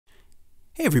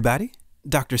Hey everybody,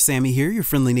 Dr. Sammy here, your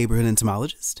friendly neighborhood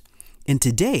entomologist, and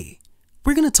today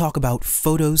we're going to talk about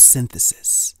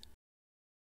photosynthesis.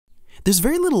 There's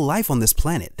very little life on this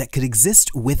planet that could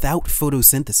exist without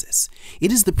photosynthesis.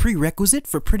 It is the prerequisite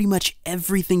for pretty much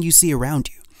everything you see around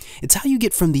you. It's how you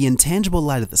get from the intangible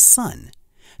light of the sun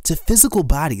to physical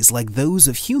bodies like those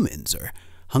of humans or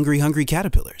hungry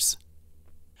caterpillars.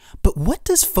 But what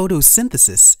does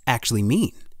photosynthesis actually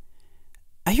mean?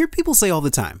 I hear people say all the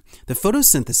time that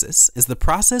photosynthesis is the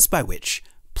process by which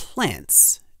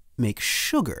plants make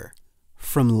sugar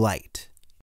from light.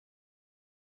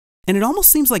 And it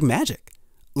almost seems like magic.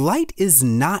 Light is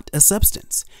not a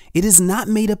substance. It is not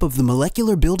made up of the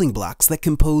molecular building blocks that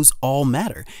compose all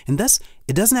matter, and thus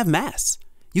it doesn't have mass.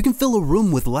 You can fill a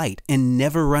room with light and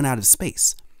never run out of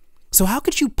space. So how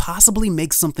could you possibly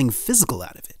make something physical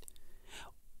out of it?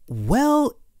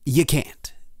 Well, you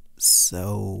can't.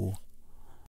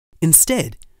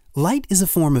 Instead, light is a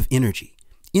form of energy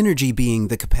being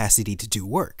the capacity to do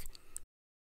work.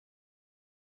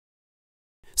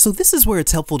 So this is where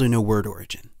it's helpful to know word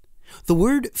origin. The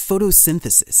word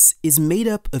photosynthesis is made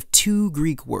up of two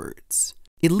Greek words.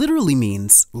 It literally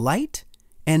means light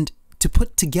and to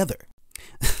put together.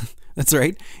 That's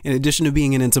right, in addition to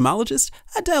being an entomologist,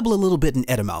 I dabble a little bit in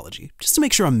etymology, just to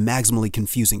make sure I'm maximally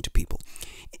confusing to people.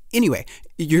 Anyway,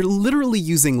 you're literally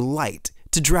using light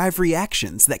to drive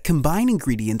reactions that combine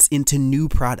ingredients into new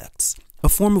products, a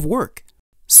form of work.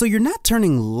 So you're not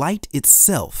turning light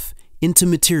itself into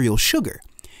material sugar.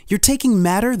 You're taking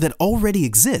matter that already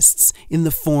exists in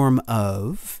the form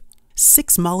of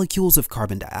 6 molecules of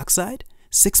carbon dioxide,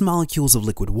 6 molecules of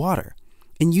liquid water,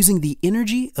 and using the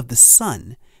energy of the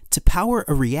sun to power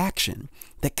a reaction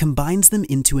that combines them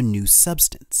into a new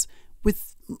substance,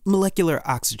 with molecular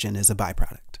oxygen as a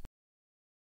byproduct.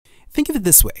 Think of it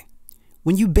this way.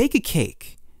 When you bake a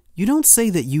cake, you don't say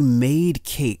that you made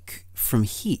cake from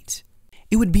heat.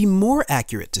 It would be more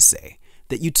accurate to say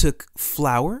that you took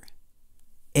flour,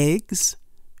 eggs,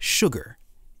 sugar,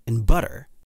 and butter,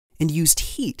 and used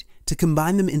heat to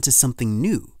combine them into something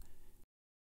new.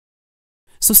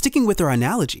 So sticking with our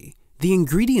analogy, the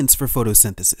ingredients for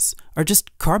photosynthesis are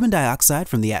just carbon dioxide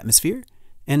from the atmosphere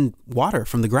and water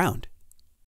from the ground.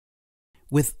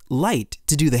 With light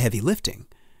to do the heavy lifting,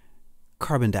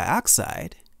 carbon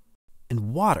dioxide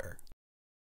and water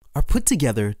are put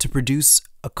together to produce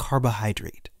a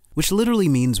carbohydrate, which literally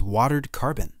means watered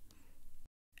carbon.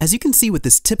 As you can see with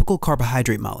this typical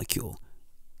carbohydrate molecule,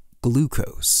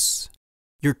 glucose,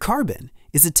 your carbon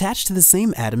is attached to the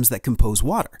same atoms that compose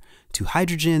water, 2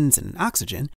 hydrogens and an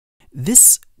oxygen.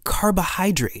 This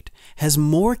carbohydrate has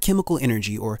more chemical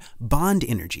energy or bond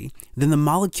energy than the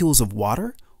molecules of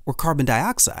water or carbon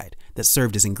dioxide that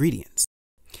served as ingredients.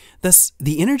 Thus,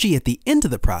 the energy at the end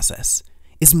of the process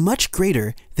is much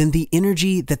greater than the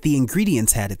energy that the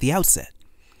ingredients had at the outset.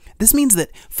 This means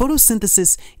that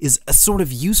photosynthesis is a sort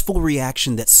of useful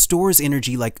reaction that stores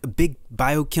energy like a big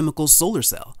biochemical solar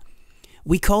cell.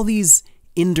 We call these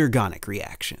endergonic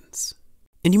reactions.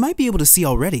 And you might be able to see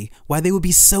already why they would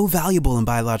be so valuable in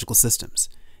biological systems.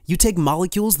 You take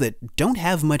molecules that don't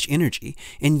have much energy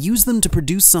and use them to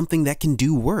produce something that can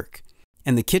do work.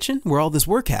 And the kitchen, where all this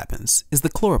work happens, is the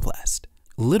chloroplast,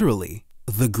 literally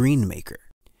the green maker.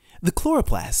 The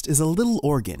chloroplast is a little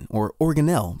organ, or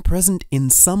organelle, present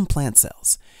in some plant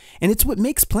cells. And it's what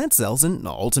makes plant cells, and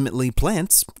ultimately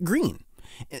plants, green.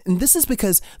 And this is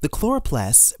because the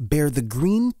chloroplasts bear the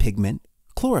green pigment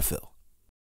chlorophyll.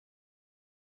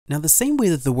 Now, the same way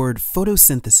that the word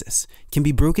photosynthesis can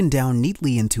be broken down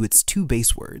neatly into its 2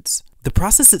 base words, the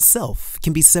process itself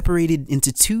can be separated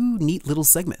into 2 neat little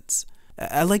segments.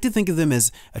 I like to think of them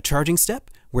as a charging step,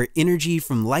 where energy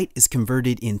from light is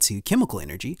converted into chemical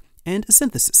energy, and a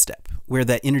synthesis step, where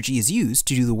that energy is used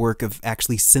to do the work of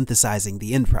actually synthesizing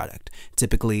the end product,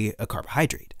 typically a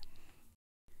carbohydrate.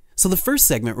 So the first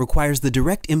segment requires the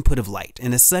direct input of light,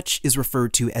 and as such is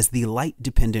referred to as the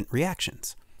light-dependent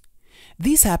reactions.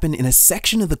 These happen in a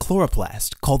section of the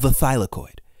chloroplast called the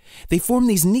thylakoid. They form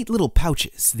these neat little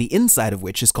pouches, the inside of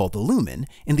which is called the lumen,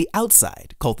 and the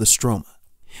outside called the stroma.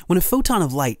 When a photon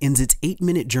of light ends its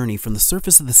 8-minute journey from the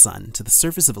surface of the sun to the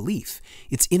surface of a leaf,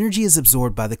 its energy is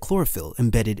absorbed by the chlorophyll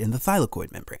embedded in the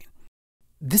thylakoid membrane.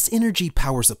 This energy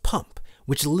powers a pump,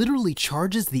 which literally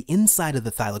charges the inside of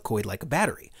the thylakoid like a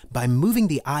battery by moving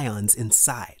the ions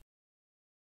inside.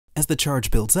 As the charge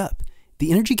builds up,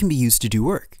 the energy can be used to do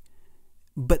work.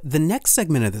 But the next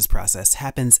segment of this process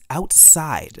happens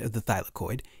outside of the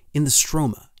thylakoid in the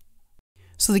stroma.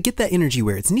 So to get that energy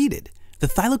where it's needed, the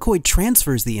thylakoid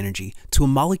transfers the energy to a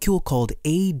molecule called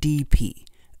ADP,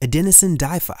 adenosine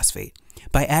diphosphate,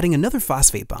 by adding another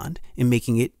phosphate bond and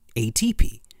making it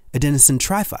ATP, adenosine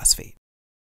triphosphate.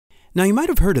 Now you might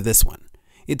have heard of this one.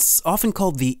 It's often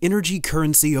called the energy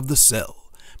currency of the cell.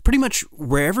 Pretty much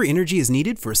wherever energy is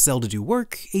needed for a cell to do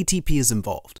work, ATP is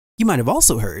involved. You might have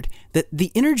also heard that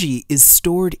the energy is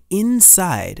stored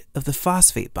inside of the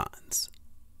phosphate bonds,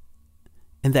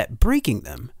 and that breaking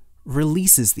them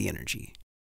releases the energy.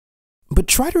 But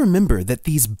try to remember that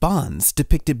these bonds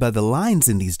depicted by the lines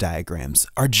in these diagrams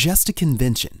are just a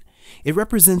convention. It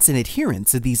represents an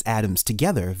adherence of these atoms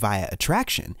together via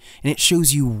attraction, and it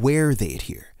shows you where they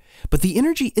adhere. But the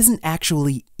energy isn't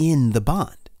actually in the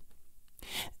bond.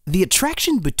 The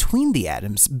attraction between the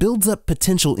atoms builds up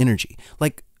potential energy,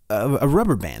 like a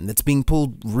rubber band that's being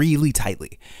pulled really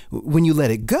tightly. When you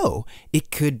let it go, it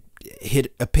could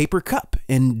hit a paper cup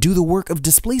and do the work of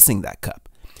displacing that cup.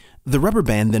 The rubber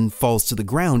band then falls to the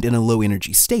ground in a low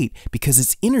energy state because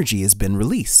its energy has been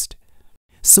released.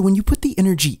 So when you put the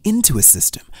energy into a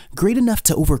system great enough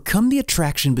to overcome the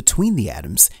attraction between the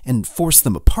atoms and force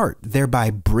them apart, thereby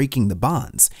breaking the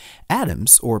bonds,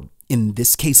 atoms, or in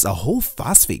this case a whole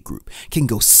phosphate group, can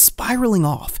go spiraling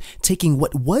off, taking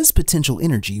what was potential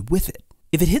energy with it.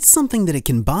 If it hits something that it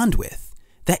can bond with,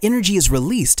 that energy is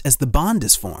released as the bond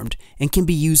is formed and can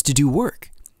be used to do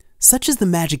work. Such is the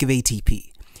magic of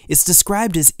ATP. It's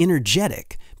described as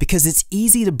energetic because it's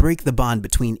easy to break the bond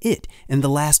between it and the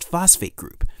last phosphate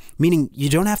group, meaning you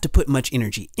don't have to put much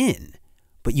energy in,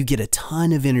 but you get a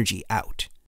ton of energy out.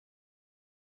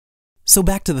 So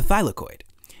back to the thylakoid.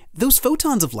 Those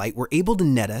photons of light were able to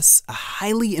net us a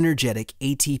highly energetic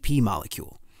ATP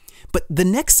molecule. But the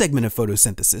next segment of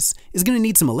photosynthesis is going to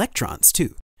need some electrons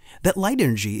too. That light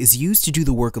energy is used to do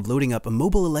the work of loading up a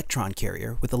mobile electron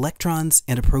carrier with electrons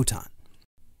and a proton.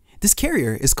 This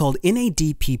carrier is called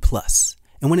NADP+,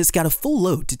 and when it's got a full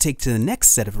load to take to the next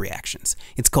set of reactions,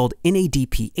 it's called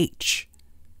NADPH.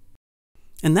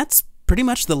 And that's pretty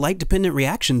much the light-dependent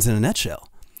reactions in a nutshell.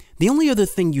 The only other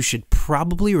thing you should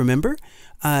probably remember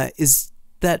is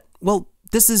that, well,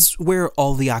 this is where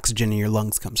all the oxygen in your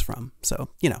lungs comes from. So,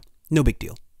 no big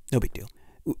deal, no big deal.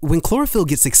 When chlorophyll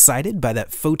gets excited by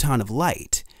that photon of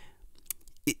light,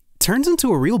 it turns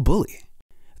into a real bully.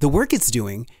 The work it's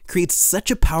doing creates such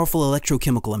a powerful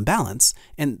electrochemical imbalance,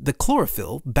 and the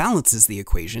chlorophyll balances the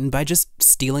equation by just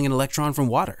stealing an electron from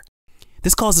water.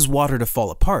 This causes water to fall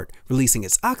apart, releasing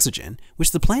its oxygen,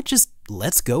 which the plant just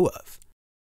lets go of.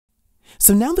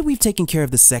 So now that we've taken care of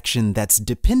the section that's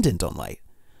dependent on light,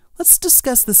 let's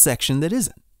discuss the section that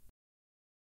isn't.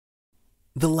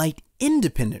 The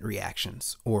light-independent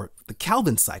reactions, or the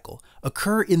Calvin cycle,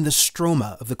 occur in the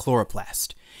stroma of the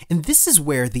chloroplast. And this is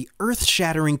where the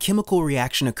earth-shattering chemical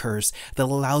reaction occurs that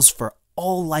allows for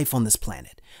all life on this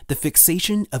planet, the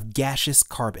fixation of gaseous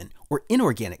carbon, or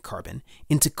inorganic carbon,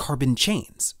 into carbon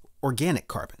chains, organic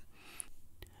carbon.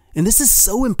 And this is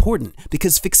so important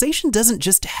because fixation doesn't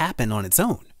just happen on its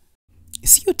own.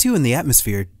 CO2 in the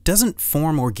atmosphere doesn't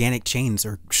form organic chains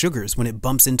or sugars when it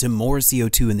bumps into more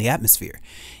CO2 in the atmosphere.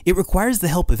 It requires the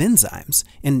help of enzymes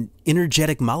and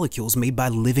energetic molecules made by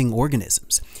living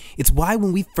organisms. It's why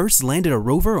when we first landed a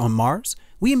rover on Mars,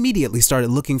 we immediately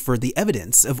started looking for the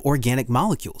evidence of organic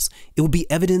molecules. It would be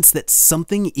evidence that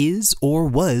something is or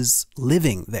was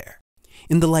living there.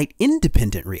 In the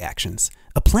light-independent reactions,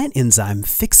 a plant enzyme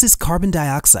fixes carbon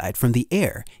dioxide from the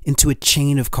air into a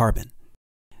chain of carbon.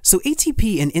 So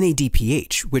ATP and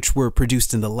NADPH, which were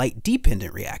produced in the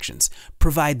light-dependent reactions,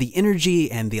 provide the energy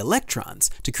and the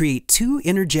electrons to create two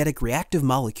energetic reactive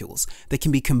molecules that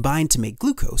can be combined to make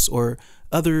glucose or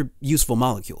other useful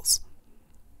molecules.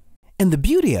 And the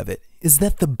beauty of it is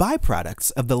that the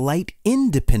byproducts of the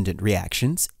light-independent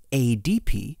reactions,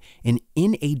 ADP and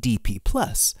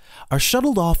NADP+, are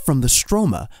shuttled off from the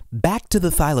stroma back to the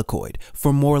thylakoid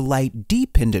for more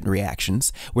light-dependent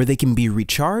reactions where they can be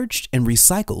recharged and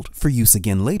recycled for use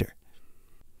again later.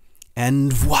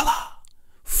 And voila!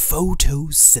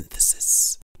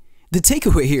 Photosynthesis. The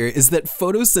takeaway here is that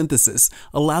photosynthesis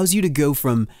allows you to go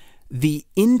from the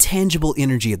intangible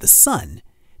energy of the sun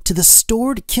to the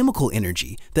stored chemical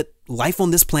energy that life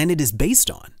on this planet is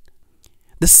based on.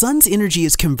 The sun's energy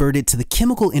is converted to the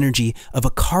chemical energy of a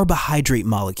carbohydrate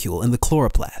molecule in the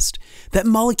chloroplast. That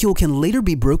molecule can later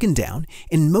be broken down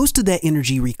and most of that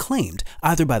energy reclaimed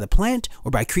either by the plant or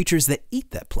by creatures that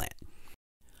eat that plant.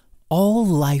 All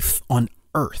life on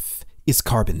Earth is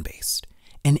carbon-based,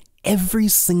 and every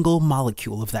single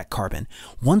molecule of that carbon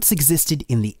once existed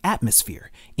in the atmosphere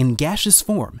in gaseous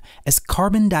form as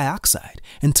carbon dioxide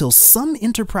until some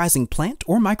enterprising plant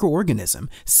or microorganism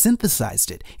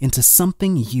synthesized it into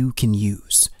something you can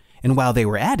use. And while they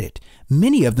were at it,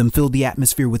 many of them filled the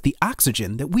atmosphere with the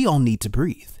oxygen that we all need to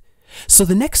breathe. So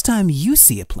the next time you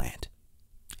see a plant,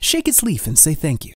 shake its leaf and say thank you.